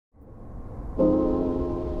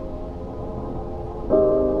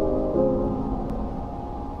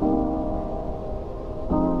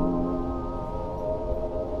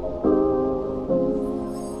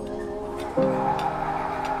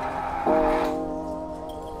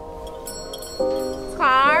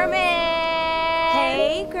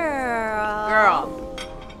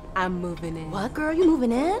I'm moving in. What, girl? You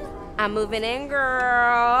moving in? I'm moving in,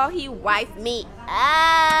 girl. He wiped me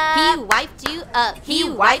up. He wiped you up. He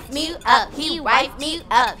wiped me up. He wiped me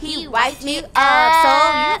up. He wiped me up.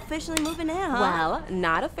 So you're officially moving in, huh? Well,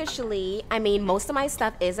 not officially. I mean, most of my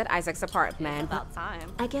stuff is at Isaac's apartment. About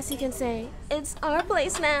time. I guess you can say it's our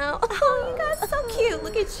place now. Oh, you guys, so cute.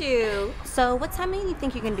 Look at you. So what time do you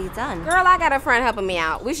think you're gonna be done? Girl, I got a friend helping me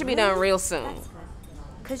out. We should be done real soon.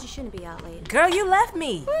 Because you shouldn't be out late. Girl, you left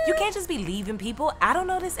me. You can't just be leaving people. I don't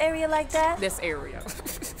know this area like that. This area.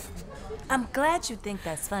 I'm glad you think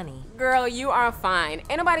that's funny. Girl, you are fine.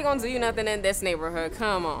 Ain't nobody gonna do you nothing in this neighborhood.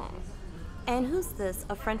 Come on. And who's this?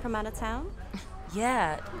 A friend from out of town?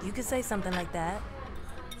 Yeah, you could say something like that.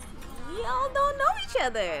 Y'all don't know each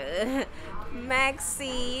other.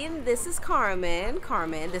 Maxine, this is Carmen.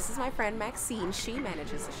 Carmen, this is my friend Maxine. She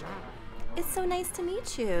manages the shop. It's so nice to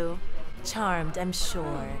meet you. Charmed, I'm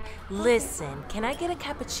sure. Listen, can I get a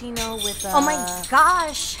cappuccino with Oh my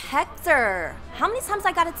gosh, Hector. How many times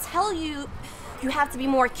I gotta tell you, you have to be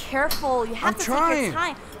more careful. You have to take your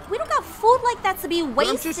time. We don't got food like that to be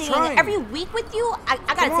wasting. Every week with you, I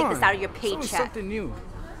gotta take this out of your paycheck. Something new.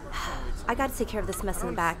 I gotta take care of this mess in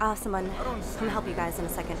the back. I'll have someone come help you guys in a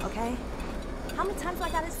second, okay? How many times do I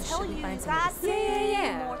gotta tell you? You gotta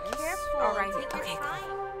Yeah. be more careful. All right. Take your Okay, time.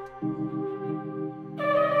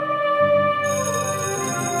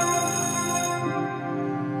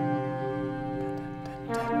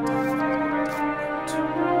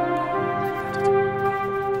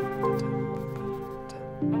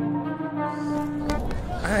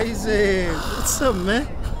 Isaac, what's up, man?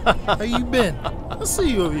 How you been? I see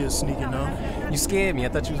you over here sneaking off. You scared me. I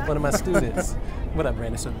thought you was one of my students. What up,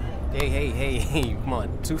 Brandon? Hey. Come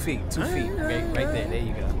on. 2 feet. 2 feet. Okay, right there. There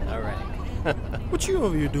you go. All right. What you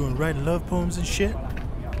over here doing? Writing love poems and shit?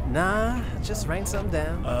 Nah, just writing something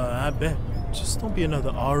down. I bet. Just don't be another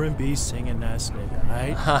R&B singing ass nigga,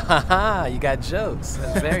 alright? Ha ha ha. You got jokes.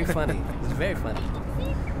 That's very funny. It's very funny.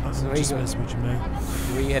 I'm just messing with you, man.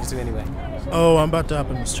 Where you headed to anyway? Oh, I'm about to hop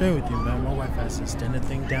on the train with you, man. My wife has this dinner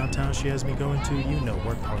thing downtown she has me going to. You know,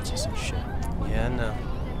 work parties or some shit. Yeah, I know.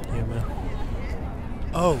 Yeah, man.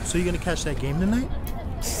 Oh, so you gonna catch that game tonight?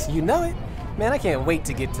 You know it. Man, I can't wait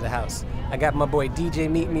to get to the house. I got my boy DJ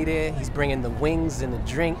meeting me there. He's bringing the wings and the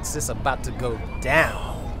drinks. It's about to go down.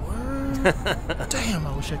 Oh, word. Damn,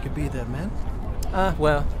 I wish I could be there, man.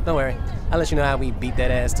 Well, don't worry. I'll let you know how we beat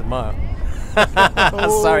that ass tomorrow.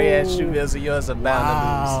 Sorry ass shoe bills of yours are bound to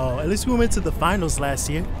lose. Wow, at least we went to the finals last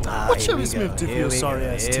year. What Chevy Smith did for your sorry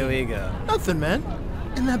ass team? Here we go. Nothing, man.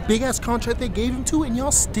 And that big ass contract they gave him to, and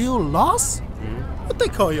y'all still lost? What they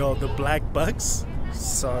call y'all, the Black Bucks?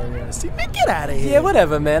 Sorry ass team. Man, get out of here. Yeah,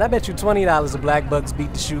 whatever, man. I bet you $20 the Black Bucks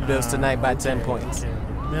beat the shoe bills tonight by 10 points. Okay.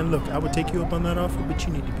 Man, look, I would take you up on that offer, but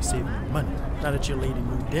you need to be saving your money. Now that your lady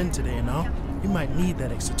moved in today and all, you might need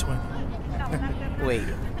that extra 20. Wait,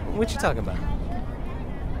 what you talking about?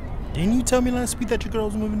 Didn't you tell me last week that your girl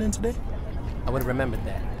was moving in today? I would have remembered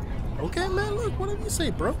that. Okay, man, look, whatever you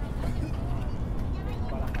say, bro.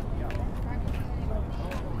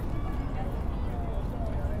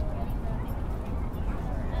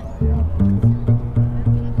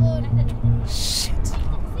 Shit.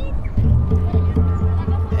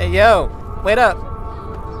 Hey, yo, wait up.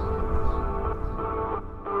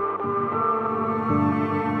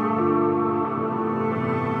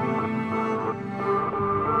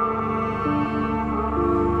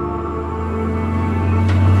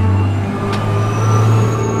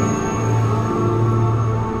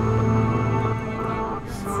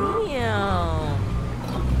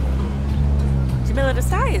 Jamila, the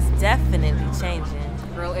sky is definitely changing.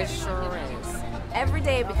 Girl, it sure is. Every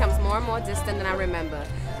day it becomes more and more distant than I remember.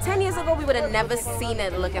 10 years ago, we would have never seen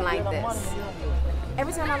it looking like this.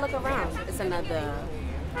 Every time I look around, it's another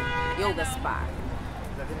yoga spot,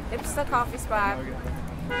 hipster coffee spot,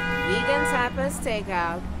 vegan tapas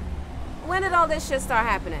takeout. When did all this shit start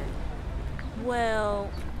happening? Well,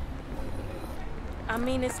 I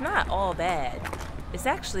mean, it's not all bad. It's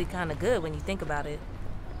actually kind of good when you think about it.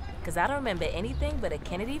 Because I don't remember anything but a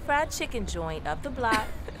Kennedy Fried Chicken joint up the block,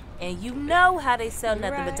 and you know how they sell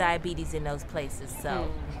nothing but diabetes in those places,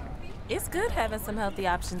 so it's good having some healthy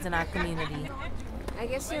options in our community. I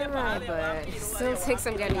guess you're right, but it still takes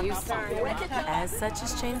some getting used to. As such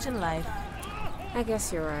is changing life. I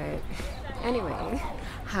guess you're right. Anyway,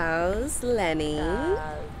 how's Lenny?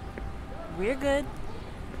 We're good.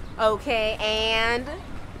 Okay, and?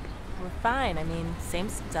 We're fine. I mean, same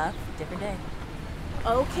stuff, different day.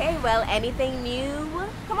 Okay, well, anything new?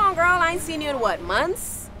 Come on, girl, I ain't seen you in what,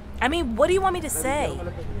 months? I mean, what do you want me to say?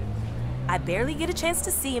 I barely get a chance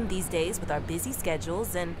to see him these days with our busy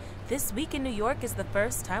schedules, and this week in New York is the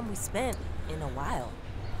first time we spent in a while.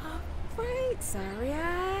 Right, sorry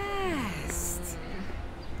I asked.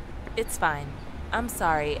 It's fine. I'm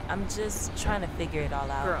sorry. I'm just trying to figure it all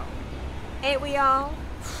out. Girl, ain't we all?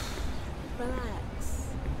 Relax.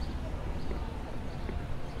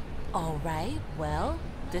 All right, well,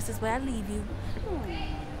 this is where I leave you.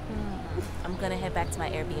 I'm gonna head back to my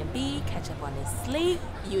Airbnb, catch up on this sleep.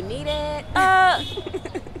 You need it?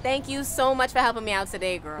 Thank you so much for helping me out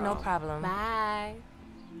today, girl. No problem. Bye.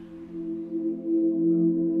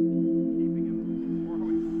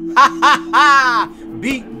 Ha ha ha!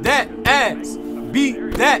 Beat that ass!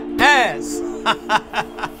 Beat that ass!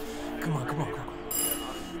 Come on, come on, come on.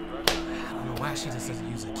 I don't know why she just doesn't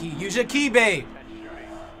use a key. Use your key, babe!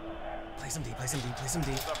 Play some D, play some D, play some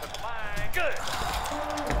D.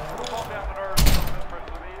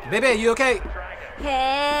 Baby, you okay?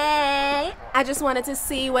 Hey, I just wanted to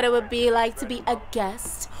see what it would be like to be a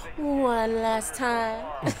guest one last time.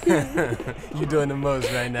 You're doing the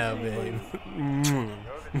most right now, babe.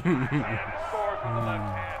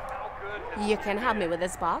 You can help me with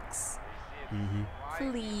this box?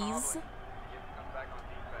 Please?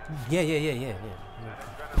 Yeah. Okay.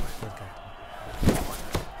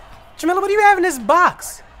 Jamila, what do you have in this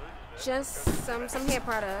box? Just some hair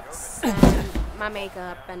products, and my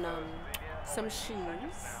makeup, and some shoes.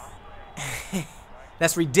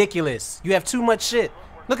 That's ridiculous. You have too much shit.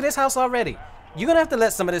 Look at this house already. You're gonna have to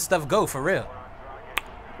let some of this stuff go for real.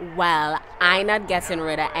 Well, I'm not getting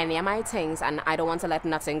rid of any of my things, and I don't want to let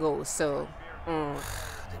nothing go, so... Then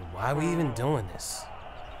why are we even doing this?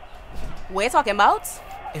 What are you talking about?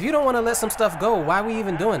 If you don't want to let some stuff go, why are we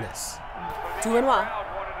even doing this? Doing what?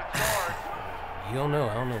 You don't know.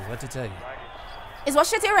 I don't know what to tell you. Is what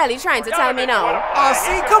shit you're really trying to tell me now? Oh,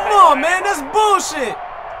 see, come on, man. That's bullshit.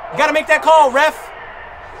 You gotta make that call, ref.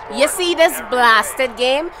 You see this blasted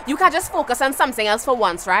game? You can just focus on something else for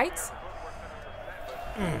once, right?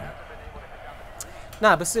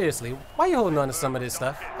 Nah, but seriously, why you holding on to some of this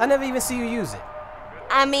stuff? I never even see you use it.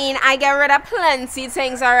 I mean, I get rid of plenty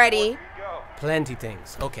things already. Plenty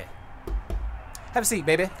things. Okay. Have a seat,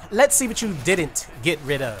 baby. Let's see what you didn't get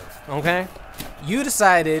rid of, okay? You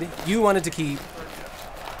decided you wanted to keep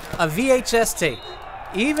a VHS tape,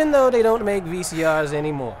 even though they don't make VCRs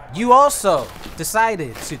anymore. You also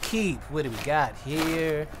decided to keep, what do we got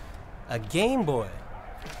here? A Game Boy.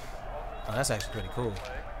 Oh, that's actually pretty cool.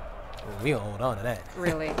 Well, we gonna hold on to that.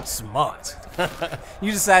 Really? Smart.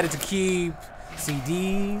 You decided to keep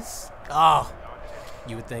CDs. Oh,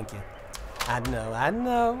 you were thinking. I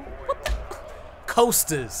know.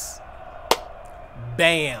 Coasters.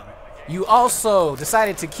 Bam. You also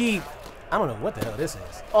decided to keep, I don't know what the hell this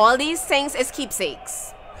is. All these things is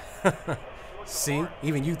keepsakes. See?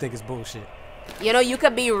 Even you think it's bullshit. You know, you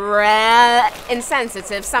could be real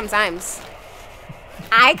insensitive sometimes.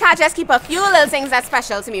 I can't just keep a few little things that's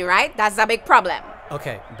special to me, right? That's a big problem.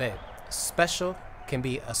 Okay, babe. Special can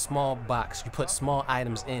be a small box. You put small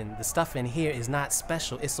items in. The stuff in here is not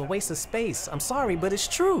special. It's a waste of space. I'm sorry, but it's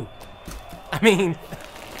true. I mean,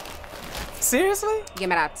 seriously? Give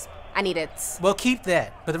me that. I need it. Well, keep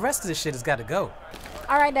that. But the rest of this shit has got to go.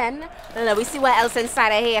 All right, then. Let me see what else inside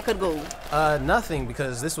of here could go. Nothing,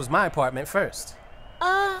 because this was my apartment first.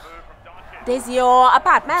 This your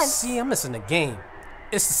apartment? See, I'm missing the game.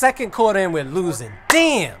 It's the second quarter and we're losing.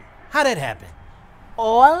 Damn! How'd that happen?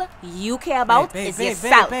 All you care about is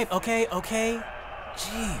yourself. Babe, okay.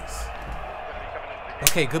 Jeez.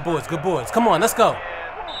 Okay, good boys. Come on, let's go.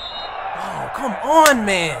 Oh, come on,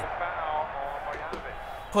 man.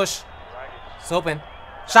 Push. It's open.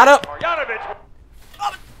 Shot up.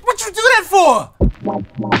 Oh, what'd you do that for?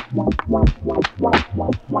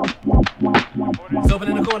 It's open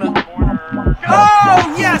in the corner.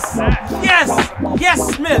 Oh, yes! Yes,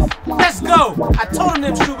 Smith! Let's go! I told him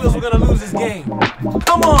them Truebills were gonna lose this game.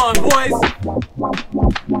 Come on, boys!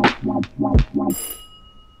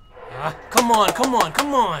 Come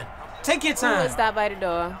on! Take your time. Who is that by the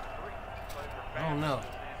door? I don't know.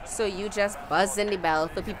 So you just buzzing the bell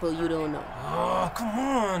for people you don't know. Oh, come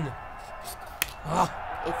on!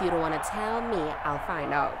 If you don't want to tell me, I'll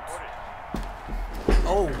find out.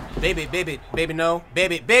 Oh, baby, no.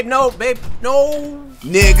 Babe, no.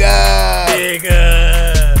 Nigga.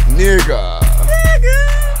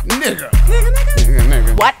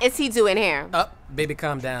 What is he doing here? Baby,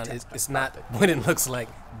 calm down. It's not what it looks like.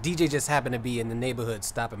 DJ just happened to be in the neighborhood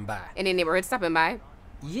stopping by. In the neighborhood stopping by?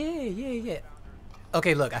 Yeah.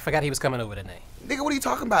 Okay, look, I forgot he was coming over today. Nigga, what are you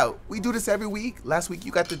talking about? We do this every week. Last week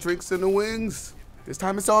you got the drinks and the wings. This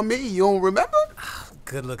time it's on me. You don't remember?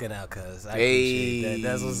 Good looking out, cuz. I Hey, appreciate that.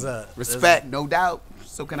 That's what's up. Respect, no doubt.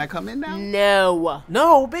 So can I come in now? No.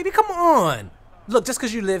 No, baby, come on. Look, just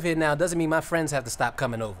because you live here now doesn't mean my friends have to stop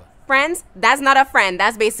coming over. Friends? That's not a friend.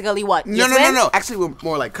 That's basically what? No. Actually, we're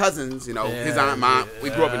more like cousins. You know, his aunt, mom. We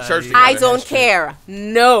grew up in church together. I don't care.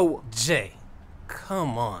 No. Jay,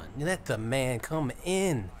 come on. Let the man come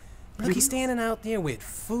in. Look, he's standing out there with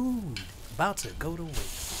food, about to go to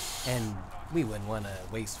waste. And we wouldn't want to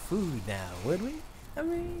waste food now, would we? I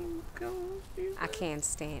mean, come on. I can't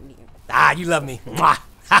stand you. Ah, you love me. Mwah.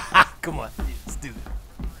 Come on, let's do it.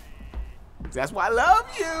 That's why I love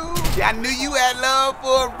you. Yeah, I knew you had love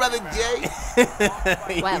for brother Jay.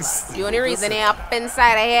 Well, the only reason they're up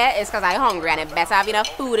inside of here is because I'm hungry and it better have enough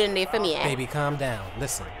food in there for me. Baby, calm down.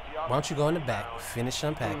 Listen, why don't you go in the back, finish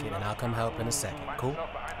unpacking, and I'll come help in a second. Cool?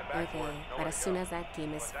 Okay, but as soon as that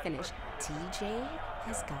game is finished, DJ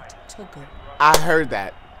has got to go. I heard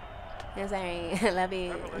that. Yes, I love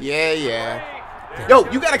you. Yeah. Yo,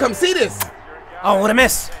 you gotta come see this. Oh, what a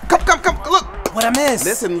miss. Come, look. What a miss.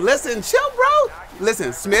 Listen, chill, bro.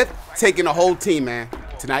 Listen, Smith taking the whole team, man.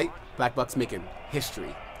 Tonight, Black Bucks making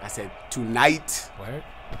history. I said tonight. Word?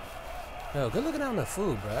 Yo, good looking out on the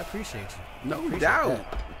food, bro. I appreciate you. No doubt.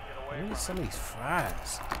 Where are some of these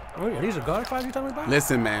fries? Oh, yeah, these are garlic fries you talking about?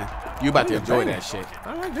 Listen, man, you about to enjoy that shit.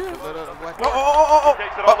 I like that. Oh,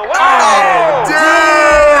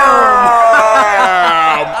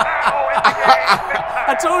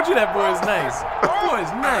 I told you that boy is nice. That boy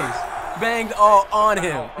is nice. Banged all on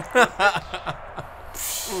him.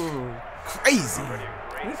 Crazy.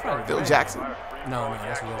 Phil Jackson. No,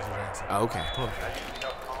 that's Will Jackson. Oh, okay.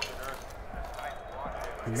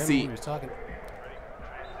 Remember See, when we was talking?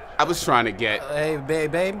 I was trying to get. Hey,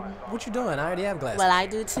 babe, what you doing? I already have glasses. Well, I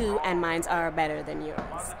do too, and mines are better than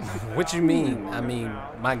yours. What you mean? I mean,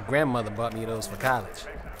 my grandmother bought me those for college.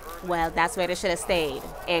 Well, that's where they should have stayed,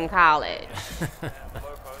 in college.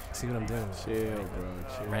 See what I'm doing? Chill, bro.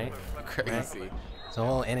 Chill. Right? Crazy. Right? So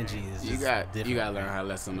whole energy is just different. You gotta learn how to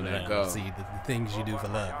let some of that go. See the things you do for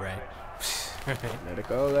love, right? Let it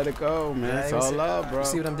go, man. It's all love, bro. You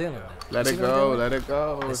see what I'm dealing with? Let it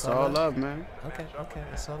go. It's all love, man. Okay.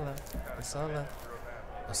 It's all love.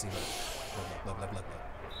 Let's see. Look.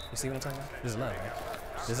 You see what I'm talking about? This is love, right?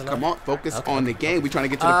 This is love. Come on, focus on the game. We trying to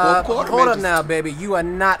get to the fourth quarter. Hold up now, baby. You are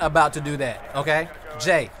not about to do that, okay?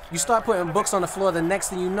 Jay, you start putting books on the floor, the next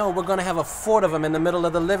thing you know, we're gonna have a fort of them in the middle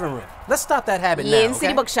of the living room. Let's stop that habit You now, ain't see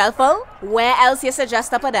the bookshelf full? Where else you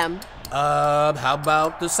suggest up of them? How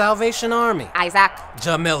about the Salvation Army? Isaac.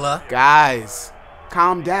 Jamila. Guys,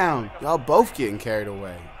 calm down. Y'all both getting carried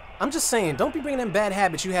away. I'm just saying, don't be bringing them bad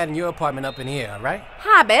habits you had in your apartment up in here, all right?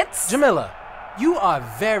 Habits? Jamila, you are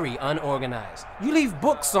very unorganized. You leave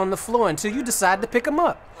books on the floor until you decide to pick them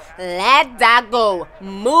up. Let that go.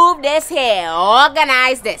 Move this here.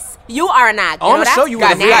 Organize this. You are not. Oh, I'm gonna show you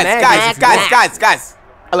what Guys.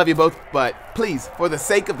 I love you both, but please, for the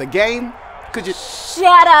sake of the game, could you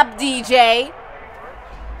shut up, DJ?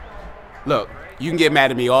 Look, you can get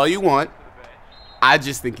mad at me all you want. I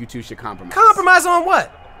just think you two should compromise. Compromise on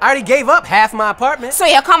what? I already gave up half my apartment. So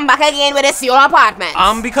you come back again with this your apartment?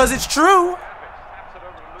 Because it's true.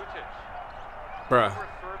 Bruh,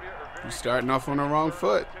 you starting off on the wrong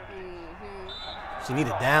foot. She need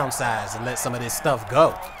to downsize and let some of this stuff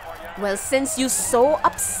go. Well, since you're so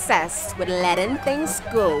obsessed with letting things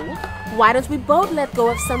go, why don't we both let go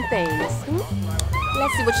of some things?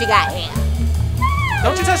 Let's see what you got here.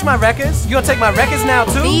 Don't you touch my records. You gonna take my records now,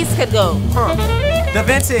 too? These could go. The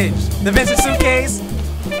vintage suitcase.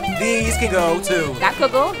 These can go, too. That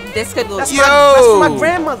could go. This could go. That's for my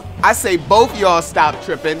grandmother. I say both y'all stop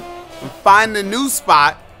tripping and find a new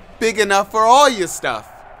spot big enough for all your stuff.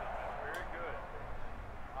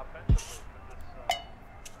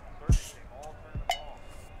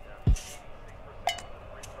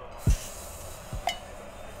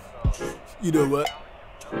 You know what?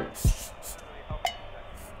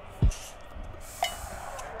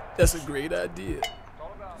 That's a great idea.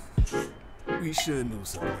 We should move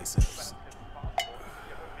someplace else.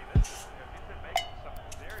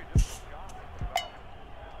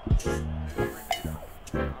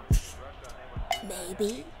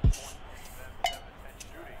 Maybe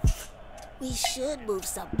we should move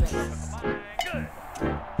someplace else.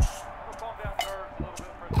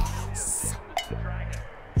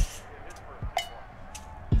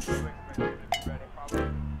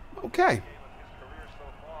 Okay.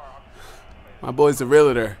 My boy's the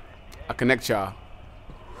realtor. I'll connect y'all.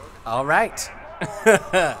 All right.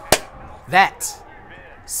 That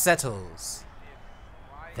settles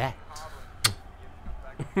that.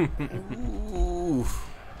 Ooh.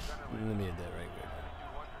 Let me hit that right there.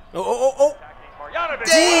 Oh.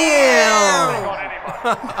 Damn!